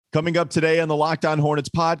Coming up today on the Locked On Hornets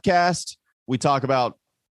podcast, we talk about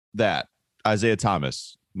that. Isaiah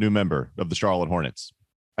Thomas, new member of the Charlotte Hornets.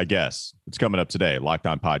 I guess it's coming up today. Locked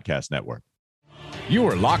On Podcast Network. You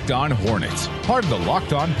are Locked On Hornets, part of the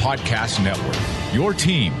Locked On Podcast Network. Your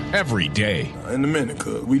team every day. In a minute,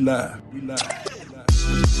 cuz we live.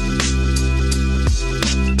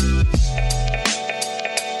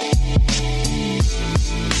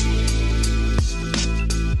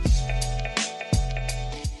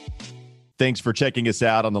 Thanks for checking us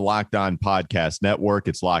out on the Locked On Podcast Network.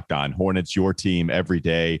 It's Locked On Hornets, your team every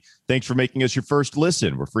day. Thanks for making us your first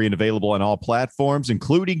listen. We're free and available on all platforms,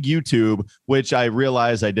 including YouTube, which I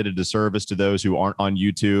realize I did a disservice to those who aren't on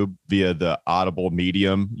YouTube via the Audible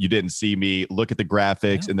medium. You didn't see me look at the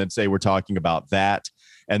graphics and then say we're talking about that.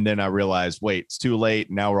 And then I realized, wait, it's too late.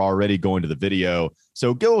 Now we're already going to the video.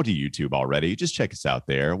 So go to YouTube already. Just check us out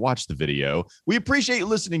there. Watch the video. We appreciate you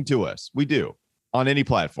listening to us. We do on any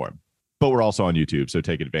platform. But we're also on YouTube, so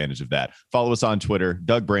take advantage of that. Follow us on Twitter,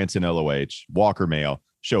 Doug Branson, LOH, Walker Mail,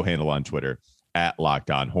 show handle on Twitter, at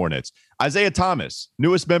Locked On Hornets. Isaiah Thomas,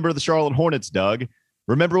 newest member of the Charlotte Hornets, Doug.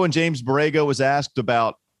 Remember when James Borrego was asked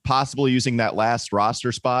about possibly using that last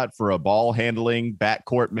roster spot for a ball-handling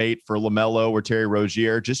backcourt mate for LaMelo or Terry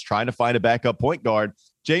Rozier, just trying to find a backup point guard?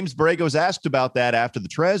 James Borrego was asked about that after the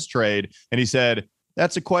Trez trade, and he said,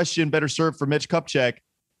 that's a question better served for Mitch Kupchak.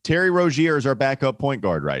 Terry Rozier is our backup point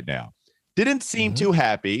guard right now. Didn't seem too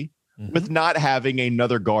happy with not having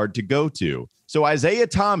another guard to go to. So Isaiah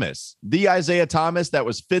Thomas, the Isaiah Thomas that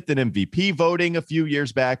was fifth in MVP voting a few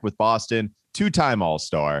years back with Boston, two-time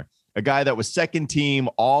All-Star, a guy that was second team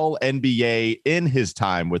All-NBA in his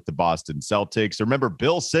time with the Boston Celtics. Remember,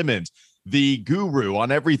 Bill Simmons, the guru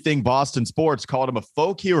on everything Boston sports, called him a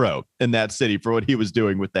folk hero in that city for what he was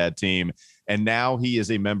doing with that team. And now he is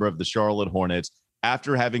a member of the Charlotte Hornets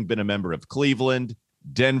after having been a member of Cleveland,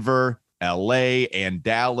 Denver, LA, and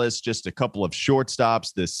Dallas, just a couple of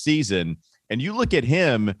shortstops this season. And you look at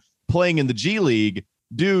him playing in the G League,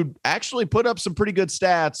 dude actually put up some pretty good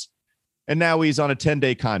stats. And now he's on a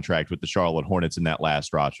 10-day contract with the Charlotte Hornets in that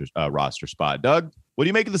last roster spot. Doug, what do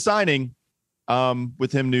you make of the signing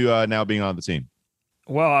with him now being on the team?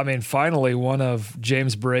 Well, I mean, finally, one of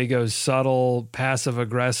James Borrego's subtle,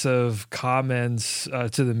 passive-aggressive comments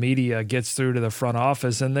to the media gets through to the front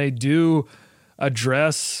office, and they do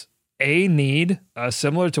address a need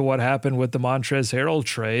similar to what happened with the Montrezl Harrell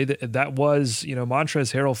trade. That was,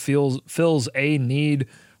 Montrezl Harrell fills a need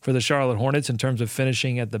for the Charlotte Hornets in terms of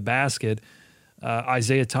finishing at the basket.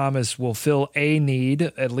 Isaiah Thomas will fill a need,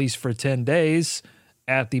 at least for 10 days,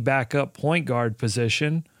 at the backup point guard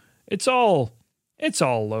position. It's all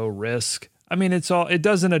low risk. I mean, it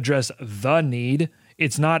doesn't address the need.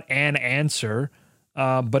 It's not an answer,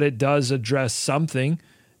 but it does address something.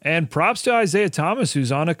 And props to Isaiah Thomas,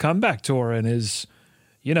 who's on a comeback tour and has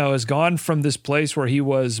gone from this place where he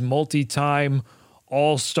was multi-time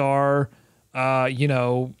all-star,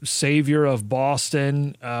 savior of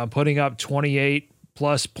Boston, putting up 28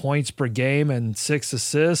 plus points per game and 6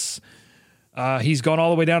 assists. He's gone all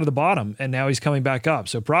the way down to the bottom, and now he's coming back up.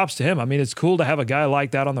 So props to him. I mean, it's cool to have a guy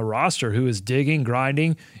like that on the roster who is digging,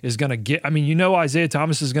 grinding, is going to get – I mean, Isaiah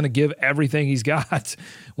Thomas is going to give everything he's got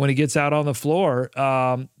when he gets out on the floor,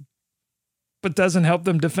 but doesn't help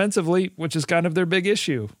them defensively, which is kind of their big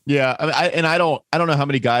issue. Yeah, I don't know how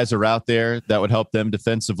many guys are out there that would help them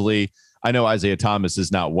defensively. I know Isaiah Thomas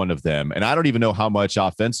is not one of them, and I don't even know how much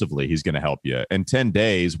offensively he's going to help you. In 10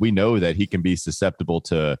 days, we know that he can be susceptible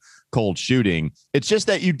to cold shooting. It's just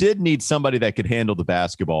that you did need somebody that could handle the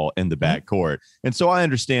basketball in the backcourt. And so I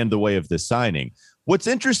understand the way of this signing. What's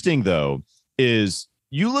interesting, though, is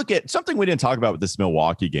you look at something we didn't talk about with this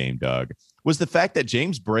Milwaukee game, Doug, was the fact that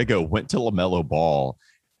James Borrego went to LaMelo Ball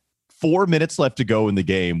 4 minutes left to go in the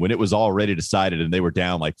game when it was already decided and they were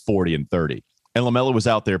down like 40-30. And LaMelo was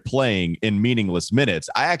out there playing in meaningless minutes.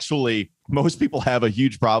 Most people have a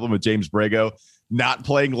huge problem with James Borrego not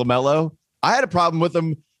playing LaMelo. I had a problem with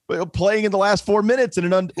him playing in the last 4 minutes and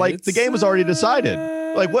the game was already decided.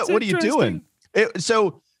 Like, what are you doing?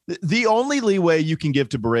 So the only leeway you can give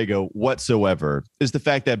to Borrego whatsoever is the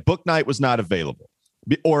fact that Book Night was not available.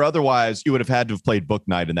 Or otherwise, you would have had to have played Book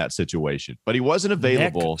Night in that situation. But he wasn't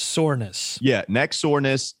available. Neck soreness. Yeah, neck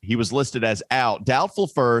soreness. He was listed as out. Doubtful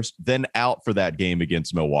first, then out for that game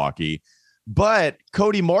against Milwaukee. But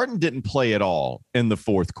Cody Martin didn't play at all in the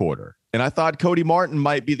fourth quarter. And I thought Cody Martin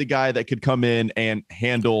might be the guy that could come in and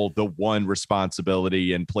handle the one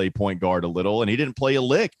responsibility and play point guard a little. And he didn't play a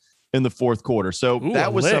lick in the fourth quarter. So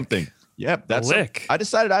that was something. Yep, that's lick. I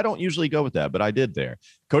decided I don't usually go with that, but I did there.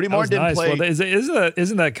 Cody Martin didn't play. Well,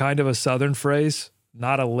 isn't that kind of a Southern phrase?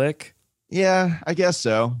 Not a lick. Yeah, I guess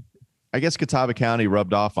so. I guess Catawba County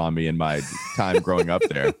rubbed off on me in my time growing up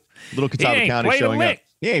there. Little Catawba County showing up.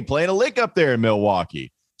 He ain't playing a lick up there in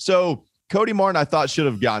Milwaukee. So Cody Martin, I thought, should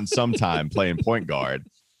have gotten some time playing point guard.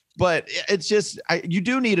 But it's just, you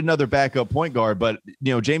do need another backup point guard. But,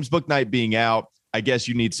 James Bouknight being out, I guess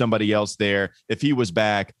you need somebody else there. If he was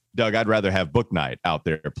back, Doug, I'd rather have Bouknight out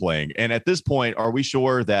there playing. And at this point, are we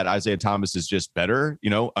sure that Isaiah Thomas is just better?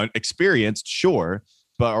 Experienced, sure.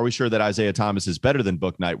 But are we sure that Isaiah Thomas is better than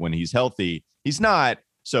Bouknight when he's healthy? He's not.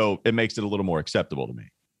 So it makes it a little more acceptable to me.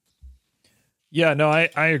 Yeah, no,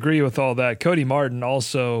 I agree with all that. Cody Martin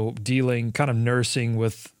also kind of nursing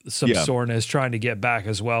with some soreness, trying to get back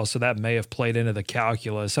as well. So that may have played into the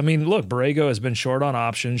calculus. I mean, look, Borrego has been short on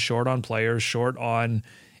options, short on players, short on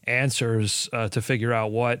answers to figure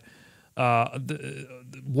out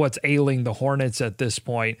what's ailing the Hornets at this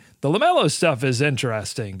point. The LaMelo stuff is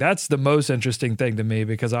interesting. That's the most interesting thing to me,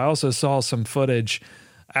 because I also saw some footage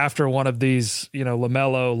after one of these,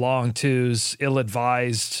 LaMelo long twos,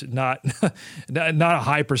 ill-advised, not a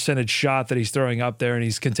high percentage shot that he's throwing up there, and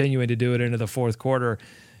he's continuing to do it into the fourth quarter.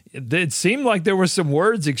 It seemed like there were some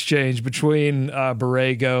words exchanged between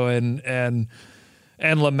Borrego and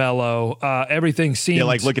LaMelo. Everything seemed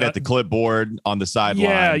like looking at the clipboard on the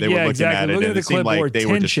sideline. They were looking exactly. at it, and it seemed like they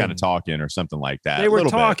were just tension. kind of talking or something like that. They were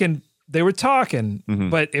talking. They were talking,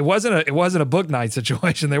 but it wasn't a Bouknight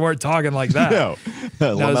situation. They weren't talking like that. No,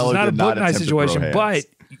 it was not a Bouknight situation, but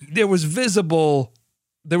there was visible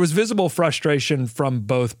frustration from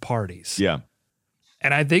both parties. Yeah.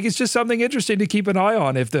 And I think it's just something interesting to keep an eye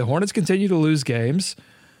on. If the Hornets continue to lose games,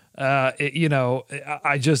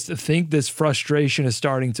 I just think this frustration is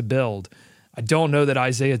starting to build. I don't know that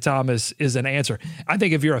Isaiah Thomas is an answer. I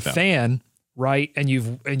think if you're a fan, right, and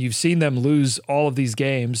you've seen them lose all of these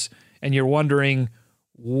games, and you're wondering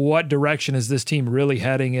what direction is this team really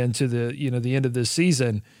heading into the end of this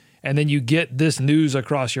season, and then you get this news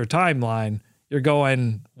across your timeline, you're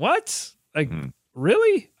going, what?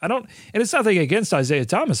 Really? And it's nothing against Isaiah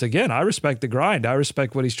Thomas. Again, I respect the grind. I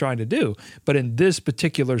respect what he's trying to do. But in this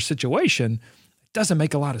particular situation, it doesn't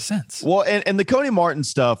make a lot of sense. Well, and the Cody Martin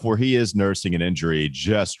stuff where he is nursing an injury,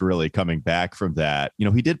 just really coming back from that.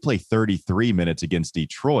 He did play 33 minutes against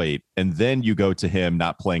Detroit, and then you go to him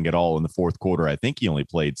not playing at all in the fourth quarter. I think he only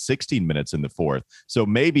played 16 minutes in the fourth. So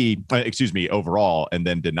overall, and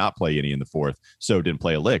then did not play any in the fourth. So didn't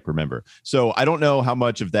play a lick, remember. So I don't know how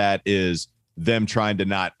much of that is them trying to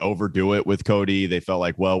not overdo it with Cody. They felt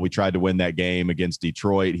like, well, we tried to win that game against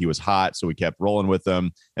Detroit. He was hot, so we kept rolling with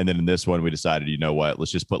them. And then in this one, we decided, you know what,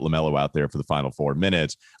 let's just put LaMelo out there for the final 4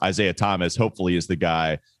 minutes. Isaiah Thomas hopefully is the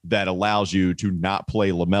guy that allows you to not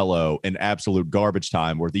play LaMelo in absolute garbage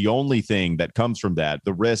time, where the only thing that comes from that,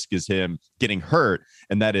 the risk, is him getting hurt.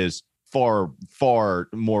 And that is far, far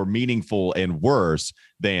more meaningful and worse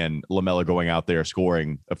than LaMelo going out there,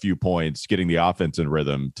 scoring a few points, getting the offense in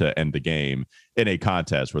rhythm to end the game in a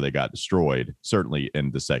contest where they got destroyed, certainly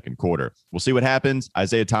in the second quarter. We'll see what happens.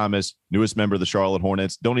 Isaiah Thomas, newest member of the Charlotte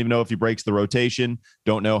Hornets. Don't even know if he breaks the rotation.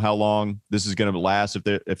 Don't know how long this is going to last,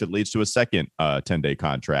 if it leads to a second 10-day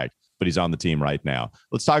contract. But he's on the team right now.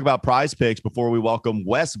 Let's talk about Prize Picks before we welcome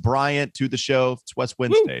Wes Bryant to the show. It's Wes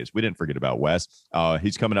Wednesdays. Woo! We didn't forget about Wes.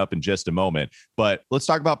 He's coming up in just a moment. But let's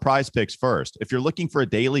talk about Prize Picks first. If you're looking for a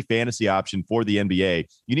daily fantasy option for the NBA,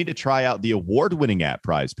 you need to try out the award-winning app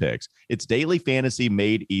Prize Picks. It's daily fantasy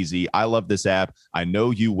made easy. I love this app. I know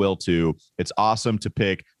you will too. It's awesome to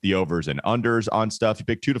pick the overs and unders on stuff. You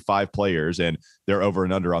pick 2 to 5 players, and they're over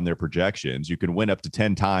and under on their projections. You can win up to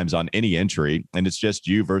 10 times on any entry, and it's just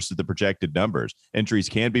you versus the projected numbers. Entries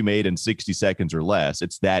can be made in 60 seconds or less.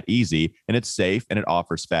 It's that easy, and it's safe, and it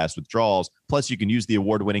offers fast withdrawals. Plus, you can use the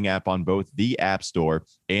award-winning app on both the App Store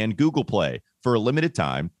and Google Play. For a limited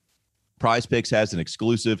time, Prize Picks has an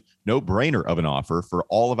exclusive no-brainer of an offer for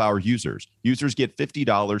all of our users. Users get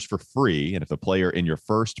 $50 for free, and if a player in your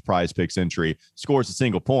first Prize Picks entry scores a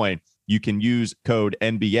single point, you can use code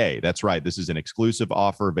NBA. That's right. This is an exclusive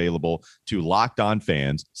offer available to Locked On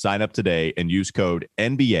fans. Sign up today and use code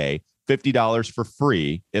NBA. $50 for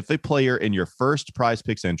free if a player in your first Prize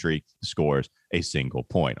Picks entry scores a single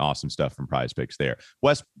point. Awesome stuff from Prize Picks there.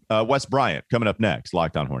 Wes Bryant coming up next,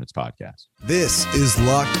 Locked On Hornets podcast. This is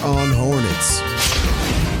Locked On Hornets.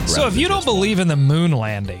 So if you don't believe in the moon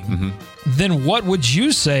landing, then what would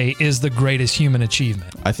you say is the greatest human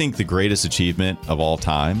achievement? I think the greatest achievement of all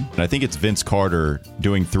time, and I think it's Vince Carter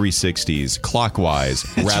doing 360s clockwise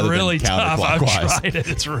rather really than counterclockwise. I've tried it.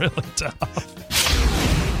 It's really tough.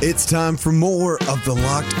 It's time for more of the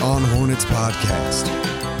Locked On Hornets podcast.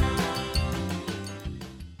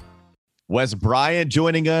 Wes Bryant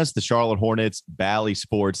joining us, the Charlotte Hornets Bally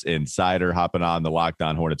Sports Insider, hopping on the Locked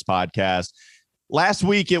On Hornets podcast. Last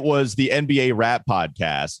week, it was the NBA Rap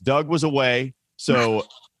podcast. Doug was away, so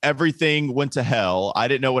everything went to hell. I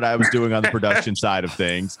didn't know what I was doing on the production side of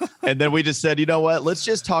things. And then we just said, you know what? Let's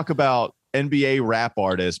just talk about NBA rap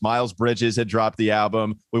artists. Miles Bridges had dropped the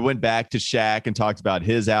album. We went back to Shaq and talked about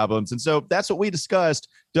his albums. And so that's what we discussed.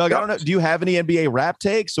 Doug, I don't know. Do you have any NBA rap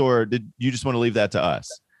takes, or did you just want to leave that to us?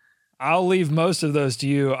 I'll leave most of those to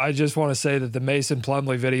you. I just want to say that the Mason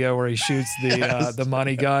Plumlee video where he shoots the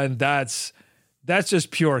money gun, that's just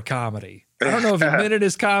pure comedy. I don't know if you meant it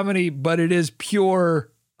as comedy, but it is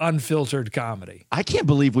pure unfiltered comedy. I can't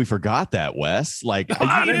believe we forgot that, Wes. Like,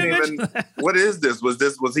 I didn't even. What is this?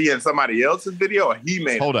 Was he in somebody else's video, or he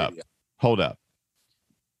made? Hold up.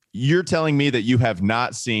 You're telling me that you have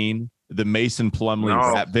not seen the Mason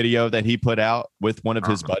Plumlee rap video that he put out with one of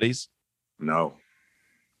his buddies? No.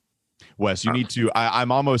 Wes, you need to.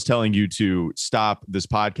 I'm almost telling you to stop this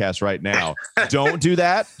podcast right now. Don't do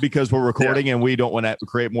that because we're recording and we don't want to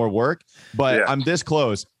create more work. But I'm this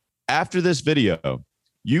close. After this video,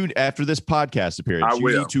 after this podcast appearance,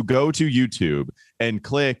 you need to go to YouTube and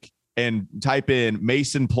click and type in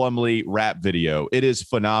Mason Plumlee rap video. It is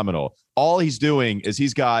phenomenal. All he's doing is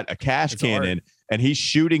he's got a cash cannon and he's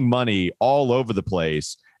shooting money all over the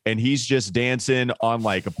place. And he's just dancing on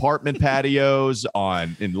like apartment patios,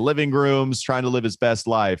 in living rooms, trying to live his best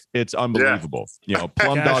life. It's unbelievable. You know,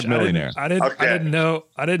 Plum Dog Millionaire. I didn't know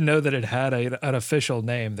that it had an official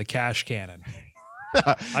name, the Cash Cannon.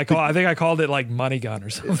 I think I called it like Money Gun or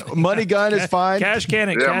something. Money Gun is fine. Cash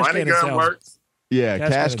Cannon. Yeah, Cash Money Cannon Gun works. Yeah,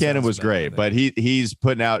 Cash Cannon was great, but he's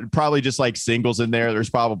putting out probably just like singles in there. There's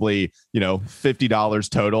probably, $50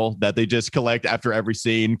 total that they just collect after every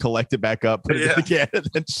scene, collect it back up, put it in the can, and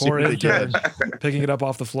then pour it again, picking it up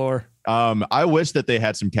off the floor. I wish that they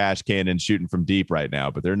had some Cash Cannon shooting from deep right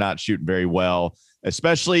now, but they're not shooting very well.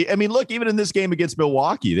 Especially, I mean, look, even in this game against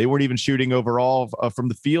Milwaukee, they weren't even shooting overall from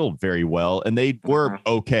the field very well, and they were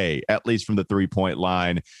okay, at least from the 3-point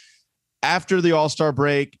line. After the All-Star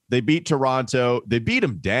break, they beat Toronto. They beat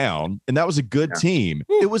them down, and that was a good team.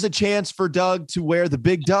 It was a chance for Doug to wear the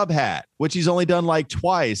big dub hat, which he's only done like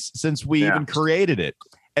twice since we even created it.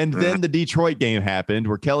 And then the Detroit game happened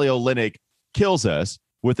where Kelly Olynyk kills us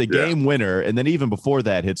with a game winner, and then even before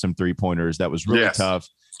that hit some three-pointers. That was really tough.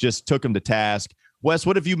 Just took him to task. Wes,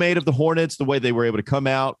 what have you made of the Hornets, the way they were able to come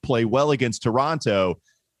out, play well against Toronto,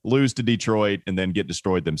 lose to Detroit, and then get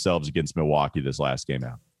destroyed themselves against Milwaukee this last game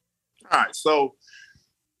out? All right, so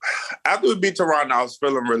after we beat Toronto, I was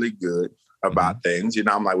feeling really good about things.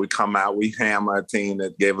 I'm like, we come out, we hammer a team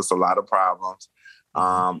that gave us a lot of problems.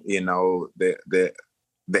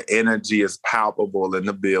 The energy is palpable in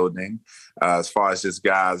the building. As far as just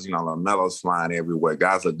guys, LaMelo's flying everywhere.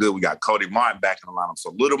 Guys look good. We got Cody Martin back in the lineup. So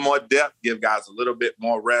a little more depth, give guys a little bit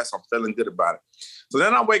more rest. I'm feeling good about it. So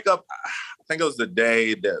then I wake up, I think it was the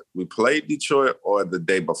day that we played Detroit or the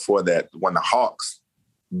day before that when the Hawks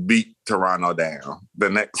beat Toronto down the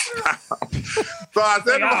next time. So I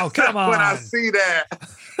said, when I see that,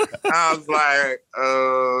 I was like,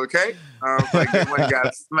 okay. I was like, when he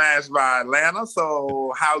got smashed by Atlanta,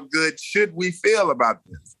 so how good should we feel about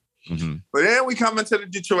this? But then we come into the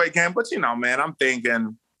Detroit game, but man, I'm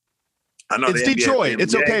thinking, I know it's Detroit.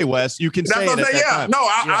 It's okay, Wes. You can say it.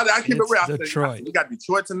 I keep it real. Detroit. We got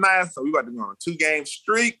Detroit tonight, so we about to go on a 2-game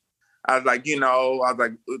streak. I was like,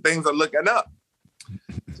 things are looking up.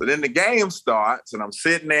 So then the game starts, and I'm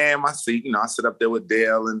sitting there in my seat. I sit up there with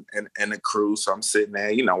Dale and the crew. So I'm sitting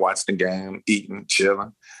there, watching the game, eating,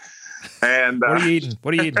 chilling. And what are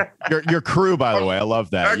you eating? Your crew, by the way. I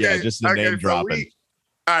love that. Okay, just the name dropping.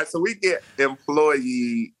 All right, so we get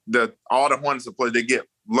all the Hornets employees, they get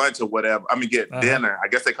lunch or whatever. I mean, get dinner. I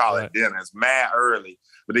guess they call it dinner. It's mad early,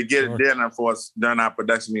 but they get dinner for us during our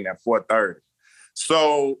production meeting at 4:30.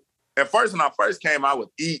 So at first, when I first came, I would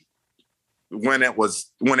eat when they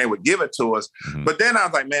would give it to us. But then I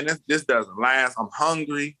was like, man, this doesn't last. I'm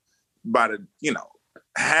hungry. By the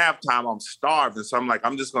halftime, I'm starving. So I'm like,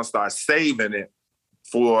 I'm just gonna start saving it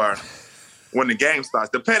for when the game starts,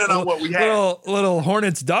 depending on what we have. Little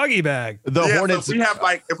Hornets doggy bag. Hornets. So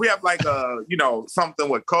if we have like something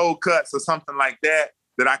with cold cuts or something like that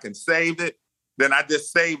I can save it, then I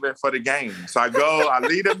just save it for the game. So I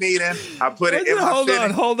lead a meeting, I put it in my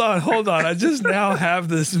Hold on. I just now have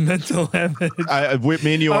this mental image.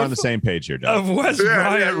 Me and you are on the same page here, Doug. Of Wes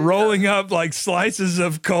Bryant rolling up like slices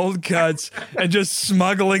of cold cuts and just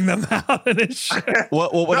smuggling them out in his shirt.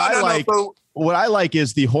 What I like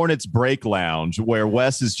is the Hornets break lounge where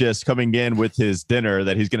Wes is just coming in with his dinner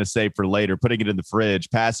that he's going to save for later, putting it in the fridge,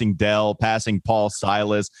 passing Dell, passing Paul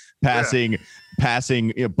Silas, passing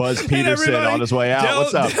Buzz Peterson on his way out.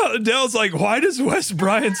 What's up? Dell's like, why does Wes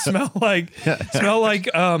Bryant smell like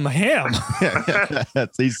ham?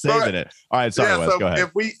 He's saving it. All right, sorry, Wes, go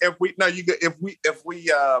ahead. If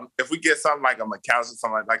we get something like a McAllister,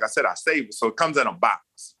 something like I said, I save it, so it comes in a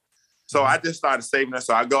box. So I just started saving it.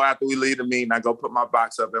 So I go after we leave the meeting, I go put my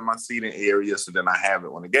box up in my seating area, so then I have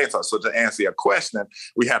it when the game starts. So to answer your question,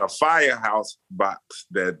 we had a Firehouse box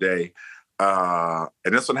that day,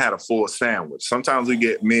 and this one had a full sandwich. Sometimes we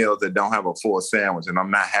get meals that don't have a full sandwich, and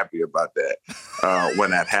I'm not happy about that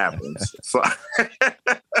when that happens. So.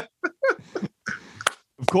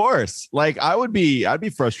 Of course. Like I'd be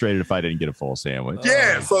frustrated if I didn't get a full sandwich.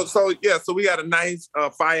 Yeah. So we got a nice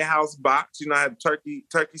Firehouse box. You know, I had turkey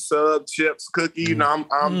sub, chips, cookie. You know,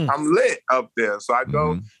 I'm lit up there. So I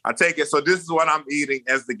go, I take it. So this is what I'm eating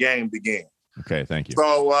as the game begins. Okay, thank you.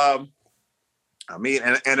 So I mean,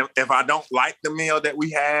 and if I don't like the meal that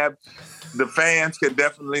we have, the fans can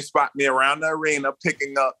definitely spot me around the arena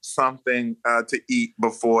picking up something to eat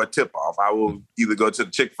before tip off. I will either go to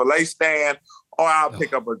the Chick-fil-A stand or I'll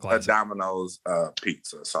pick up a Domino's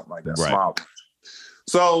pizza or something like that. Right. Small.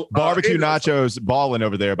 So barbecue nachos balling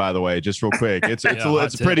over there, by the way, just real quick. It's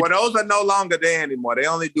pretty. Well, those are no longer there anymore. They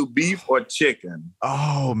only do beef or chicken.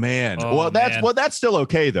 Oh man. That's still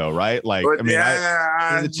okay though, right? Like, but I mean,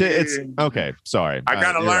 it's okay. Sorry, I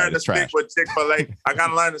gotta learn to stick with Chick-fil-A. I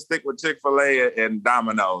gotta learn to stick with Chick-fil-A and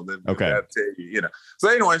Domino's. Okay. I'll tell you know. So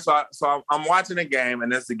anyway, so I'm watching the game,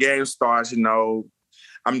 and as the game starts, you know,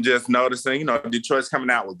 I'm just noticing, you know, Detroit's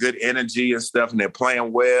coming out with good energy and stuff, and they're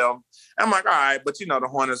playing well. I'm like, all right, but, you know, the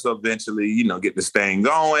Hornets will eventually, you know, get this thing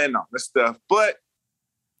going, all this stuff. But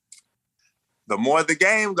the more the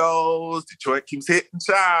game goes, Detroit keeps hitting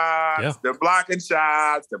shots. Yeah. They're blocking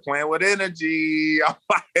shots. They're playing with energy. I'm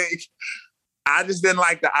like, I just didn't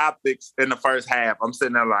like the optics in the first half. I'm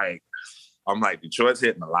sitting there like, Detroit's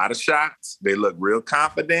hitting a lot of shots. They look real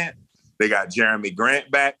confident. They got Jeremy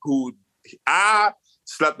Grant back, who I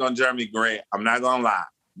slept on Jeremy Grant. I'm not going to lie.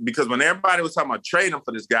 Because when everybody was talking about trading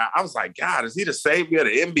for this guy, I was like, God, is he the savior of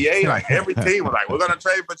the NBA? Like every team was like, we're going to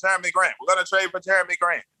trade for Jeremy Grant. We're going to trade for Jeremy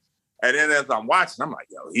Grant. And then as I'm watching, I'm like,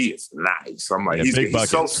 yo, he is nice. I'm like, he's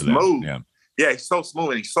so smooth. Yeah, he's so smooth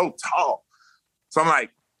and he's so tall. So I'm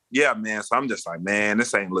like, yeah, man. So I'm just like, man,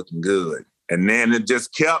 this ain't looking good. And then it's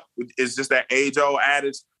just that age-old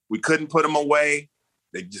adage. We couldn't put him away.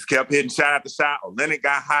 They just kept hitting shot after shot. Olynyk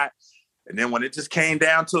got hot. And then when it just came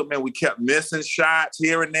down to it, man, we kept missing shots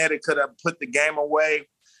here and there that could have put the game away.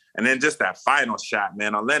 And then just that final shot,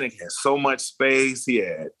 man, Olynyk had so much space. He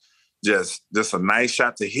had just a nice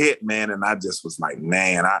shot to hit, man. And I just was like,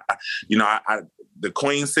 man, the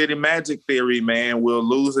Queen City Magic theory, man, we'll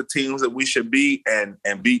lose the teams that we should beat and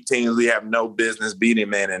beat teams we have no business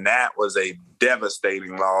beating, man. And that was a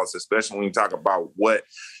devastating loss, especially when you talk about what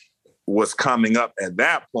was coming up at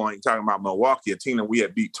that point, talking about Milwaukee, a team that we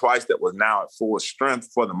had beat twice that was now at full strength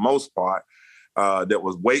for the most part, that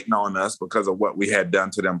was waiting on us because of what we had done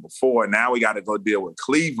to them before. Now we got to go deal with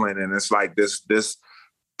Cleveland, and it's like this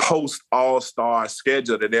post-All-Star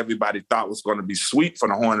schedule that everybody thought was going to be sweet for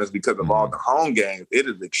the Hornets because of all the home games. It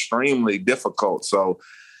is extremely difficult. So,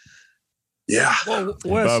 yeah. Well,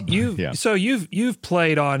 Wes, you've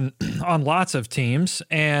played on lots of teams,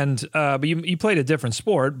 and but you played a different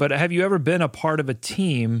sport. But have you ever been a part of a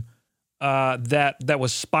team that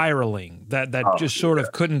was spiraling, that just sort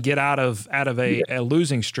of couldn't get out of a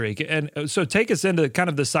losing streak? And so take us into kind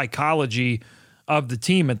of the psychology of the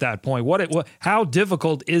team at that point. How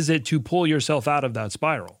difficult is it to pull yourself out of that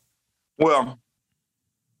spiral? Well,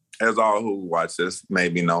 as all who watch this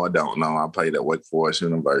maybe know or don't know, I played at Wake Forest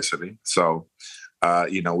University. So,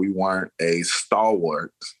 we weren't a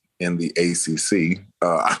stalwart in the ACC,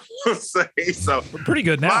 I would say. So we're pretty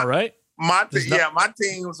good now, right? My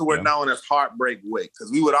teams were known as Heartbreak Wake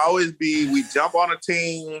because we would always we'd jump on a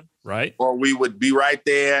team, right, or we would be right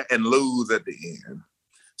there and lose at the end.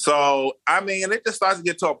 So, I mean, it just starts to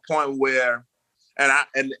get to a point where,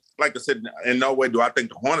 and like I said, in no way do I think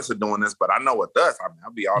the Hornets are doing this, but I know with us, I mean,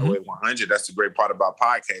 I'll be all the way 100. That's the great part about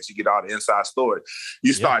podcasts. You get all the inside stories.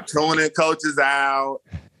 You start tuning coaches out.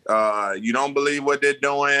 You don't believe what they're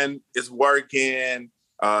doing. It's working.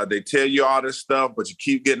 They tell you all this stuff, but you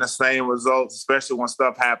keep getting the same results, especially when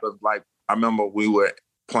stuff happens. Like, I remember we were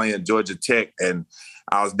playing Georgia Tech, and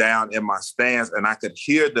I was down in my stands, and I could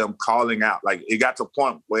hear them calling out. Like, it got to a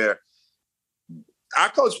point where our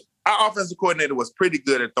coach our offensive coordinator was pretty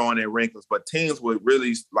good at throwing in wrinkles, but teams would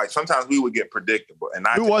really sometimes we would get predictable. And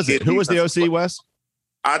who was it? Who was the OC, Wes?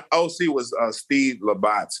 Our OC was Steve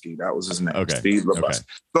Labatsky. That was his name. Okay. Steve Labatsky. Okay.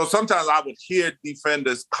 So sometimes I would hear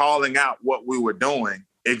defenders calling out what we were doing,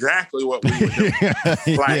 exactly what we were doing.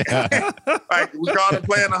 Like we called it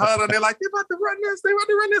playing the huddle, and they're like, they're about to run this, they're about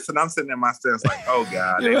to run this. And I'm sitting in my stance like, oh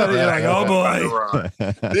God. You're like, oh boy.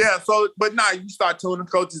 Yeah, but you start tuning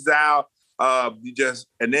coaches out.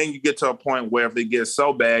 And then you get to a point where if it gets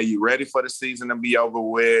so bad, you're ready for the season to be over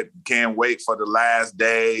with. You can't wait for the last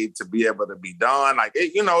day to be able to be done. Like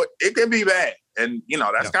it can be bad. And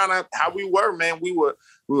that's kind of how we were, man. We were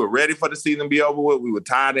ready for the season to be over with. We were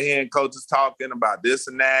tired of hearing coaches talking about this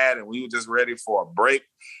and that, and we were just ready for a break.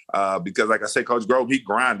 Because like I said, Coach Grove, he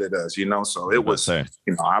grinded us, so it was,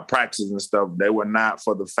 our practices and stuff, they were not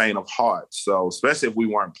for the faint of heart. So especially if we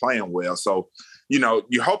weren't playing well. So, you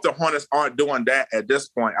hope the Hornets aren't doing that at this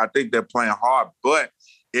point. I think they're playing hard, but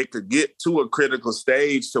it could get to a critical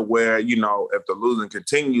stage to where, if the losing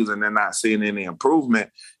continues and they're not seeing any improvement,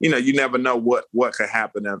 you never know what could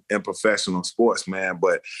happen in professional sports, man.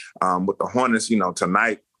 But with the Hornets,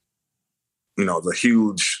 tonight, it's a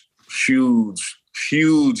huge, huge,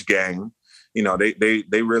 huge game.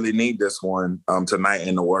 They really need this one tonight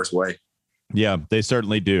in the worst way. Yeah, they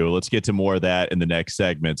certainly do. Let's get to more of that in the next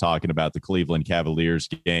segment, talking about the Cleveland Cavaliers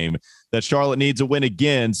game that Charlotte needs a win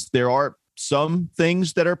against. There are some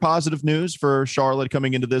things that are positive news for Charlotte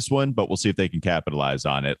coming into this one, but we'll see if they can capitalize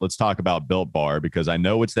on it. Let's talk about Built Bar, because I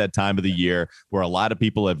know it's that time of the year where a lot of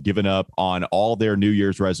people have given up on all their New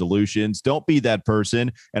Year's resolutions. Don't be that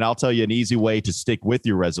person. And I'll tell you an easy way to stick with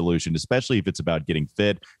your resolution, especially if it's about getting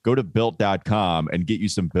fit. Go to Built.com and get you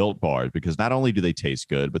some Built Bars, because not only do they taste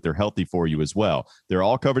good, but they're healthy for you as well. They're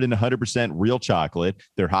all covered in 100% real chocolate.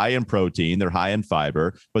 They're high in protein. They're high in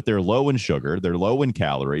fiber, but they're low in sugar. They're low in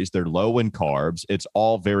calories. They're low in carbs. It's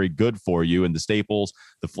all very good for you. And the staples,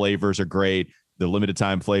 the flavors are great. The limited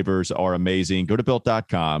time flavors are amazing. Go to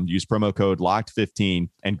Built.com, use promo code LOCKED15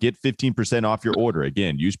 and get 15% off your order.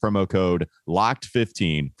 Again, use promo code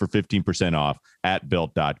LOCKED15 for 15% off at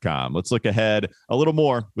Built.com. Let's look ahead a little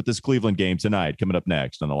more with this Cleveland game tonight, coming up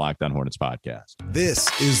next on the Locked On Hornets podcast. This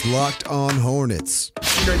is Locked On Hornets.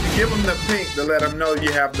 You give them the pink to let them know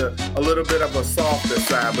you have a little bit of a softer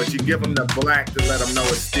side, but you give them the black to let them know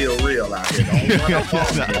it's still real out here. Don't run up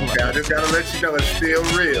on me, okay? I just got to let you know it's still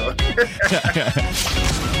real.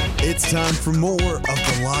 It's time for more of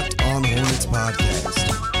the Locked On Hornets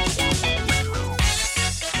podcast.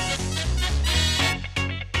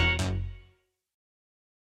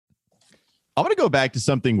 I want to go back to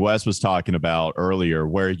something Wes was talking about earlier,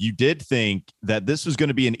 where you did think that this was going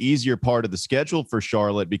to be an easier part of the schedule for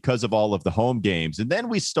Charlotte because of all of the home games. And then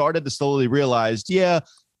we started to slowly realize, they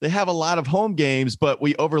have a lot of home games, but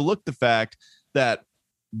we overlooked the fact that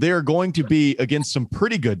they're going to be against some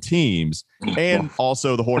pretty good teams. And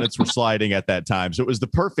also the Hornets were sliding at that time. So it was the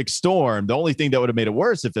perfect storm. The only thing that would have made it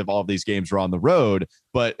worse if all of these games were on the road,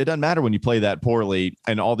 but it doesn't matter when you play that poorly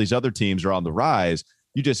and all these other teams are on the rise.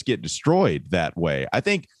 You just get destroyed that way. I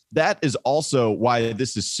think that is also why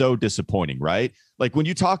this is so disappointing, right? Like when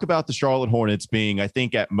you talk about the Charlotte Hornets being, I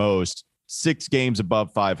think at most 6 games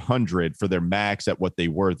above 500 for their max at what they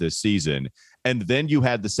were this season. And then you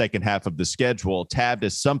had the second half of the schedule tabbed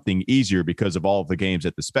as something easier because of all of the games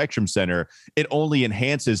at the Spectrum Center. It only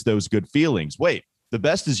enhances those good feelings. Wait, the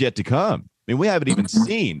best is yet to come. I mean, we haven't even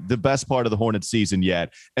seen the best part of the Hornets season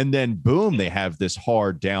yet. And then, boom, they have this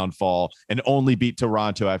hard downfall and only beat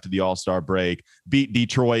Toronto after the All-Star break, beat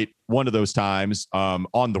Detroit one of those times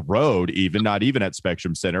on the road, even not even at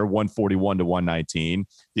Spectrum Center, 141-119.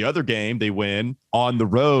 The other game, they win on the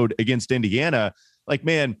road against Indiana. Like,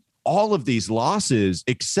 man, all of these losses,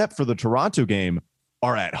 except for the Toronto game,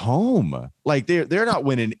 are at home. Like they're not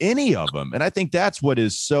winning any of them. And I think that's what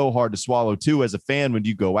is so hard to swallow too, as a fan, when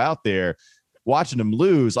you go out there watching them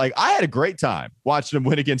lose. Like I had a great time watching them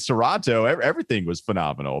win against Toronto. Everything was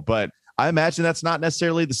phenomenal, but I imagine that's not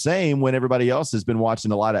necessarily the same when everybody else has been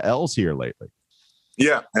watching a lot of L's here lately.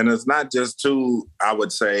 Yeah. And it's not just too, I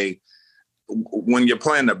would say, when you're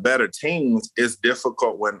playing the better teams, it's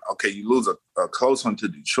difficult when, you lose a close one to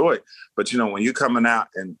Detroit. But, when you're coming out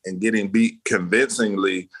and getting beat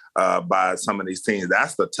convincingly by some of these teams,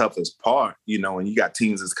 that's the toughest part, when you got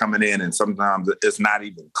teams that's coming in and sometimes it's not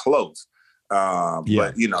even close. But,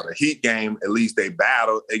 the Heat game, at least they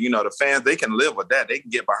battle. And, the fans, they can live with that. They can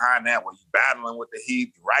get behind that when you're battling with the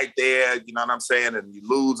Heat right there, you know what I'm saying? And you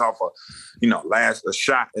lose off a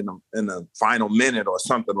shot in the final minute or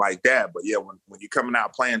something like that. But, when you're coming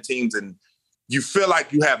out playing teams and you feel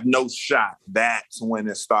like you have no shot, that's when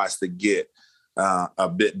it starts to get a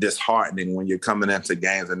bit disheartening when you're coming into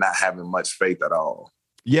games and not having much faith at all.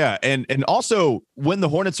 Yeah, and also when the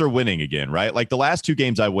Hornets are winning again, right? Like the last 2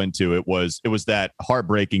 games I went to, it was that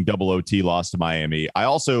heartbreaking double OT loss to Miami. I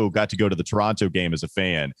also got to go to the Toronto game as a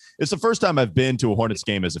fan. It's the first time I've been to a Hornets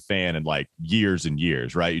game as a fan in like years and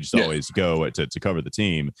years, right? You just always go to cover the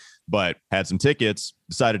team, but had some tickets,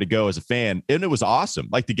 decided to go as a fan, and it was awesome.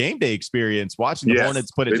 Like the game day experience, watching the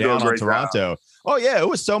Hornets put it down on Toronto. Oh yeah, it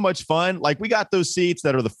was so much fun. Like we got those seats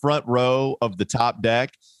that are the front row of the top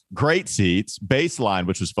deck. Great seats, baseline,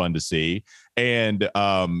 which was fun to see. And,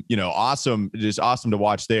 awesome, just awesome to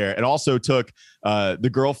watch there. And also took the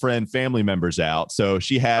girlfriend family members out. So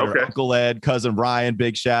she had her Uncle Ed, cousin Ryan,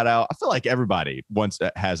 big shout out. I feel like everybody once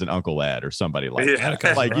has an Uncle Ed or somebody like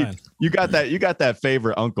that. Like you got that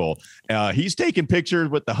favorite uncle. He's taking pictures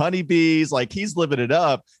with the honeybees. Like he's living it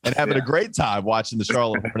up and having a great time watching the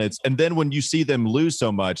Charlotte Hornets. And then when you see them lose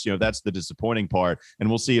so much, that's the disappointing part. And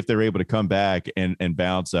we'll see if they're able to come back and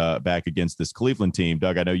bounce back against this Cleveland team.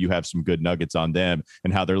 Doug, I know you have some good nuggets on them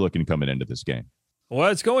and how they're looking coming into this game. Well,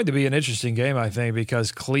 it's going to be an interesting game, I think,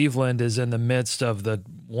 because Cleveland is in the midst of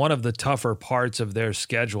one of the tougher parts of their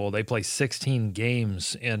schedule. They play 16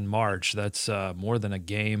 games in March. That's more than a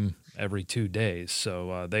game every 2 days.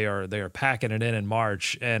 So they are packing it in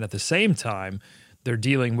March, and at the same time, they're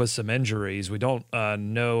dealing with some injuries. We don't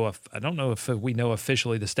know if we know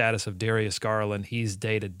officially the status of Darius Garland. He's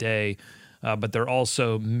day to day, but they're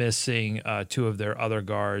also missing 2 of their other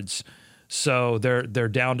guards. So they're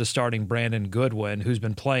down to starting Brandon Goodwin, who's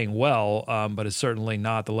been playing well, but is certainly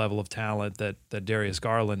not the level of talent that Darius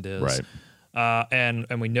Garland is. Right.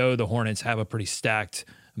 And we know the Hornets have a pretty stacked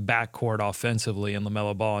backcourt offensively in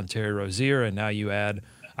LaMelo Ball and Terry Rozier, and now you add.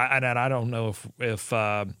 I don't know if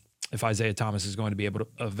Isaiah Thomas is going to be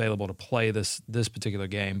available to play this particular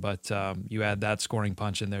game, but you add that scoring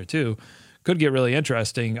punch in there too. Could get really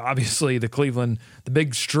interesting. Obviously, the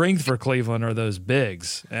big strength for Cleveland are those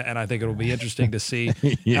bigs, and I think it'll be interesting to see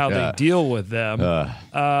how they deal with them.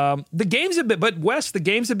 The games have been, but Wes, the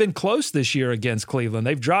games have been close this year against Cleveland.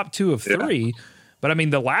 They've dropped 2 of 3, but I mean,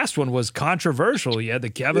 the last one was controversial. You had the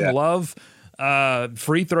Kevin Love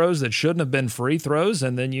free throws that shouldn't have been free throws,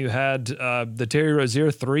 and then you had the Terry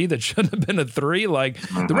Rozier 3 that shouldn't have been a 3. Like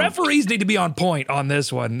the referees need to be on point on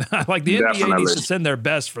this one. Like the NBA needs to send their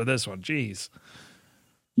best for this one. Jeez.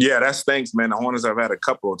 Yeah, that stinks, man. The Hornets have had a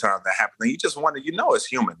couple of times that happen. And you just wonder, it's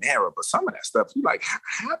human error, but some of that stuff, you like,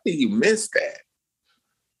 how do you miss that?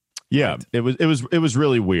 Yeah, it was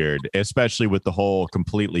really weird, especially with the whole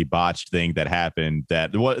completely botched thing that happened.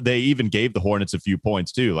 That they even gave the Hornets a few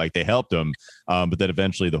points too, like they helped them, but then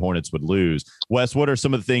eventually the Hornets would lose. Wes, what are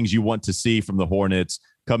some of the things you want to see from the Hornets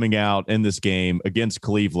coming out in this game against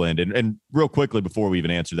Cleveland? And real quickly before we even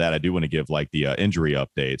answer that, I do want to give like the injury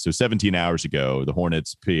update. So 17 hours ago, the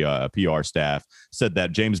Hornets PR staff said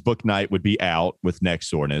that James Bouknight would be out with neck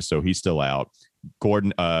soreness, so he's still out.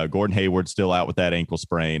 Gordon Hayward still out with that ankle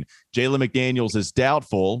sprain. Jalen McDaniels is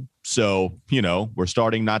doubtful. So, we're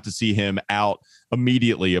starting not to see him out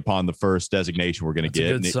immediately upon the first designation we're going to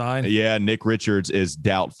get. A good sign. Yeah, Nick Richards is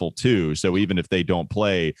doubtful too. So even if they don't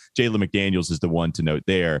play, Jalen McDaniels is the one to note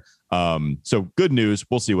there. So good news.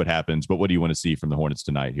 We'll see what happens. But what do you want to see from the Hornets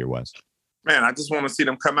tonight here, Wes? Man, I just want to see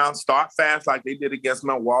them come out and start fast like they did against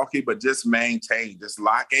Milwaukee, but just maintain, just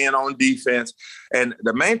lock in on defense. And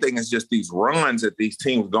the main thing is just these runs that these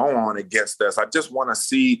teams go on against us. I just want to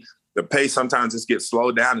see the pace sometimes just get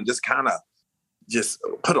slowed down and just kind of just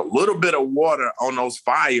put a little bit of water on those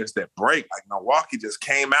fires that break. Like Milwaukee just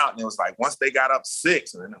came out and it was like once they got up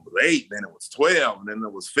 6 and then it was 8, then it was 12, and then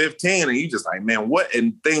it was 15. And you just like, man, what?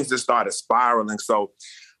 And things just started spiraling. So,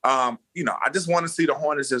 I just want to see the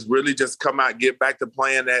Hornets just really just come out, get back to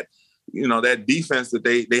playing that, that defense that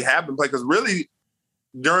they have been playing. Because really,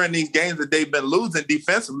 during these games that they've been losing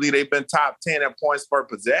defensively, they've been top 10 in points per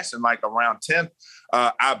possession, like around 10th,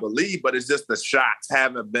 I believe. But it's just the shots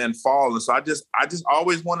haven't been falling. So I just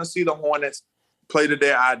always want to see the Hornets play to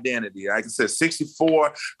their identity. Like I said,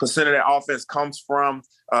 64% of their offense comes from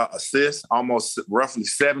assists, almost roughly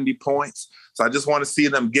 70 points. So I just want to see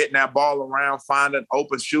them getting that ball around, finding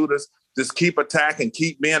open shooters, just keep attacking,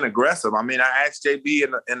 keep being aggressive. I mean, I asked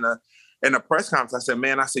JB in the press conference,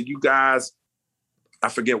 I said, you guys, I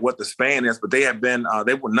forget what the span is, but they have been,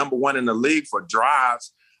 they were number 1 in the league for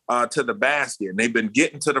drives to the basket. And they've been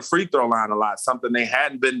getting to the free throw line a lot, something they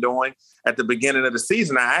hadn't been doing at the beginning of the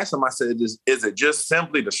season. I asked them, I said, is it just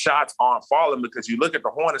simply the shots aren't falling? Because you look at the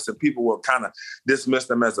Hornets and people will kind of dismiss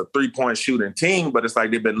them as a 3-point shooting team, but it's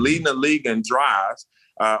like they've been leading the league in drives.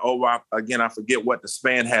 I forget what the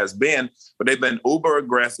span has been, but they've been uber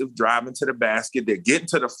aggressive, driving to the basket. They're getting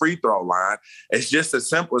to the free throw line. It's just as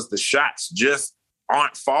simple as the shots just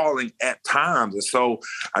aren't falling at times. And so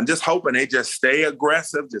I'm just hoping they just stay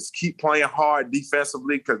aggressive, just keep playing hard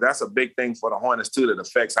defensively, because that's a big thing for the Hornets too, that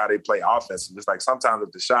affects how they play offensively. It's like sometimes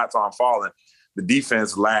if the shots aren't falling, the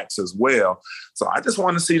defense lacks as well. So I just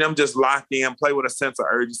want to see them just lock in, play with a sense of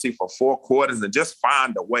urgency for 4 quarters and just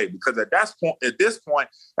find a way, because at this point,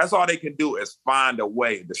 that's all they can do is find a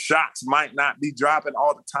way. The shots might not be dropping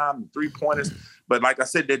all the time, the 3-pointers, but like I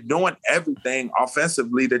said, they're doing everything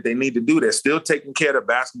offensively that they need to do. They're still taking care of the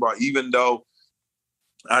basketball, even though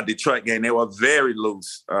Detroit game, they were very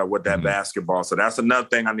loose with that basketball. So that's another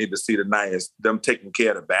thing I need to see tonight is them taking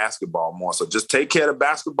care of the basketball more. So just take care of the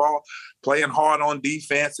basketball, playing hard on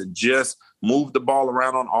defense, and just move the ball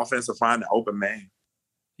around on offense and find the open man.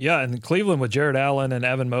 Yeah, and Cleveland with Jared Allen and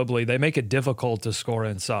Evan Mobley, they make it difficult to score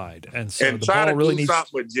inside. And so the try ball to really do needs something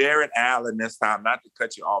with Jared Allen this time, not to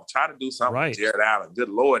cut you off. Try to do something with Jared Allen. Good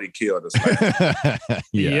Lord, he killed us.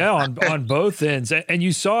 Yeah, on both ends. And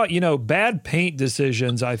you saw, bad paint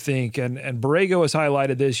decisions, I think, and Borrego has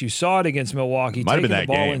highlighted this. You saw it against Milwaukee. Might have been that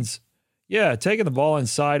game. Taking the ball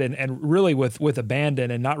inside and really with abandon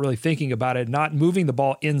and not really thinking about it, not moving the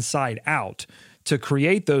ball inside out to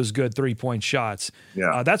create those good 3-point shots.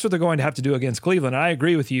 Yeah. That's what they're going to have to do against Cleveland. And I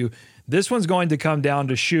agree with you. This one's going to come down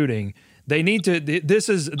to shooting. They need to, this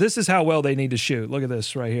is how well they need to shoot. Look at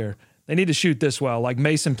this right here. They need to shoot this well, like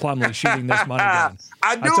Mason Plumlee shooting this money gun.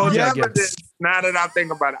 I remember this. Now that I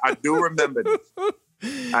think about it, I do remember this.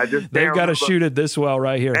 They've got to shoot it this well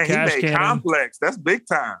right here. And Cash he made Cannon. Complex. That's big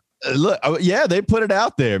time. Look, yeah, they put it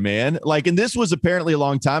out there, man. And this was apparently a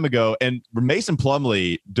long time ago. And Mason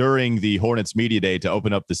Plumlee, during the Hornets media day to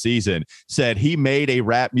open up the season, said he made a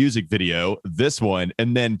rap music video, this one,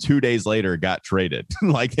 and then 2 days later got traded.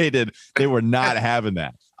 They were not having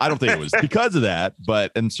that. I don't think it was because of that,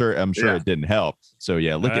 but I'm sure it didn't help. So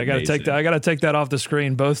yeah, I got to take that off the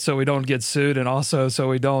screen, both so we don't get sued and also so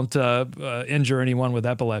we don't injure anyone with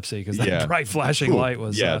epilepsy, because that bright flashing light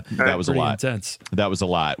was that was a lot. Intense. That was a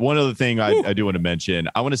lot. One other thing I do want to mention,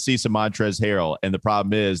 I want to see some Montrezl Harrell, and the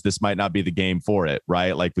problem is this might not be the game for it,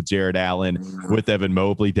 right? Like with Jared Allen, with Evan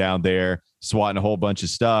Mobley down there swatting a whole bunch of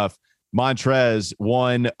stuff. Montrez,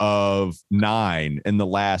 1 of 9 in the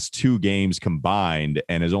last 2 games combined,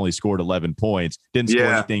 and has only scored 11 points. Didn't score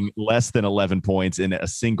anything less than 11 points in a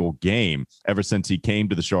single game ever since he came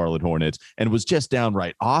to the Charlotte Hornets, and was just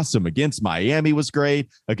downright awesome. Against Miami was great.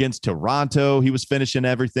 Against Toronto, he was finishing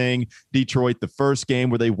everything. Detroit, the first game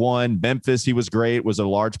where they won. Memphis, he was great, was a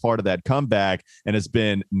large part of that comeback, and has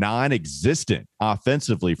been non-existent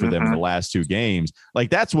offensively for them in the last 2 games. Like,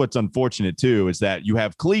 that's what's unfortunate too, is that you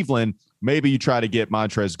have Cleveland. Maybe you try to get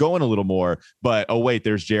Montrez going a little more, but oh wait,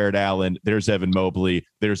 there's Jared Allen, there's Evan Mobley,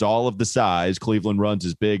 there's all of the size. Cleveland runs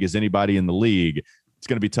as big as anybody in the league. It's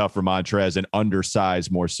going to be tough for Montrez, an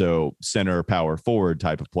undersized, more so center power forward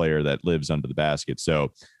type of player that lives under the basket.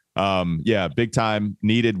 So big time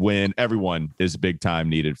needed win. Everyone is big time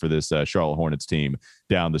needed for this Charlotte Hornets team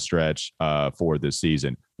down the stretch for this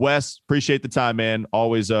season. Wes, appreciate the time, man.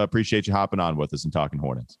 Always appreciate you hopping on with us and talking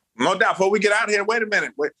Hornets. No doubt. Before we get out of here, wait a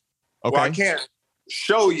minute. Okay. Well, I can't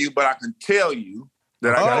show you, but I can tell you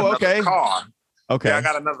that I got another car. Okay. Yeah, I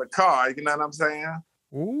got another car. You know what I'm saying?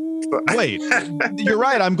 Ooh. Wait, you're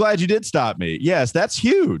right. I'm glad you did stop me. Yes, that's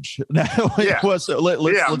huge. Let's hear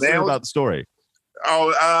about the story.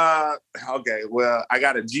 Oh, okay. Well, I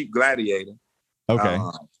got a Jeep Gladiator. Okay.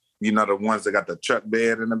 The ones that got the truck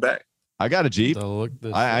bed in the back. I got a Jeep.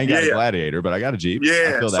 I ain't got a Gladiator, but I got a Jeep.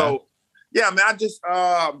 Yeah. I feel that. So, man, I just,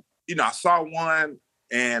 I saw one.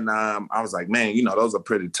 And I was like, man, those are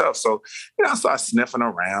pretty tough. So, I started sniffing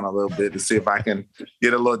around a little bit to see if I can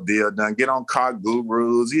get a little deal done, get on Car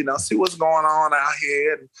Gurus, see what's going on out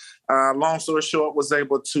here. And, long story short, was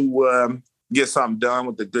able to get something done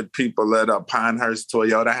with the good people at Pinehurst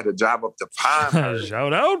Toyota. I had to drive up to Pinehurst.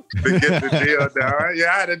 Shout out. To get the deal done. Yeah,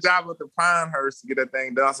 I had to drive up to Pinehurst to get that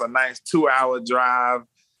thing done. So a nice 2-hour drive.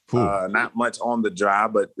 Not much on the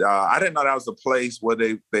drive, but I didn't know that was the place where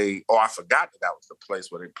I forgot that was the place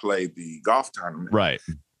where they played the golf tournament. Right.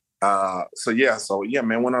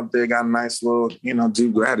 Man, went up there, got a nice little,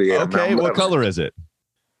 Jeep Gladiator. Okay, what color is it?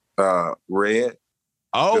 Red.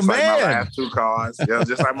 Oh, just man. Like my last 2 cars. Yeah,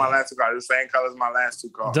 just like my last 2 cars. The same color as my last 2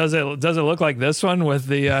 cars. Does it look like this one with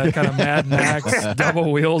the kind of Mad Max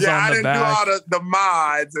double wheels on the back? Yeah, I didn't do all the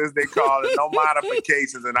mods, as they call it. No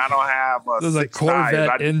modifications, and I don't have There's a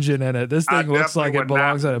Corvette engine in it. This thing looks like it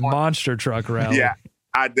belongs at a monster truck rally. Yeah,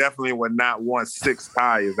 I definitely would not want 6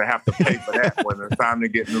 tires. I have to pay for that when it's time to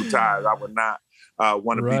get new tires. I would not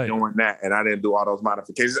want to be doing that. And I didn't do all those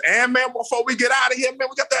modifications. And man, before we get out of here, man,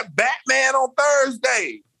 we got that Batman on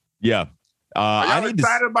Thursday. Yeah. Are y'all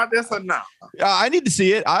excited about this or not? I need to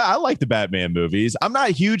see it. I like the Batman movies. I'm not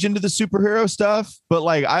huge into the superhero stuff, but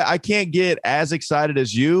like I can't get as excited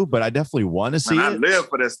as you, but I definitely want to see it. I live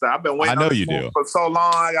for this stuff. I've been waiting for so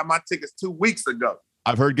long. I got my tickets 2 weeks ago.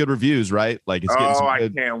 I've heard good reviews, right? Like it's getting I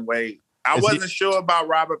can't wait. I wasn't sure about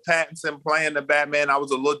Robert Pattinson playing the Batman. I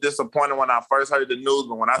was a little disappointed when I first heard the news,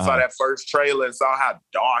 but when I saw that first trailer and saw how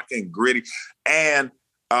dark and gritty, and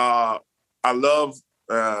I love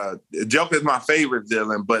Joker is my favorite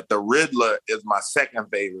villain, but the Riddler is my second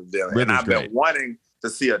favorite villain. Riddler's and I've been wanting to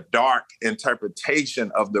see a dark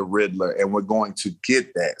interpretation of the Riddler, and we're going to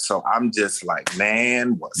get that. So I'm just like,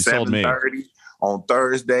 man, 7:30 on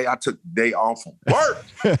Thursday? I took the day off from work.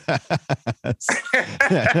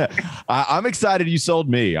 I'm excited you sold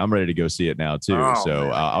me. I'm ready to go see it now too.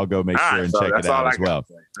 I'll go make sure and check it out as well.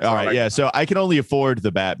 All right. Yeah. So I can only afford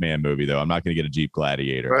the Batman movie though. I'm not going to get a Jeep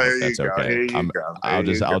Gladiator. That's okay.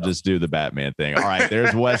 I'll just do the Batman thing. All right.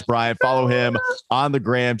 There's Wes Bryant. Follow him on the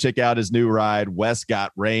gram. Check out his new ride. Wes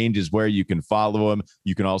Got Range is where you can follow him.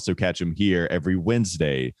 You can also catch him here every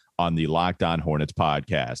Wednesday on the Locked On Hornets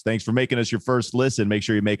podcast. Thanks for making us your first listen. Make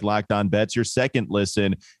sure you make Locked On Bets your second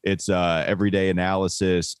listen. It's everyday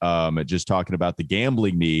analysis, just talking about the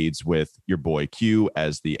gambling needs with your boy Q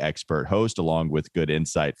as the expert host, along with good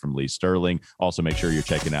insight from Lee Sterling. Also, make sure you're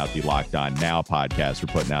checking out the Locked On Now podcast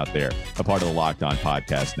we're putting out there, a part of the Locked On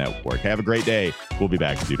Podcast Network. Have a great day. We'll be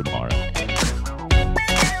back with you tomorrow.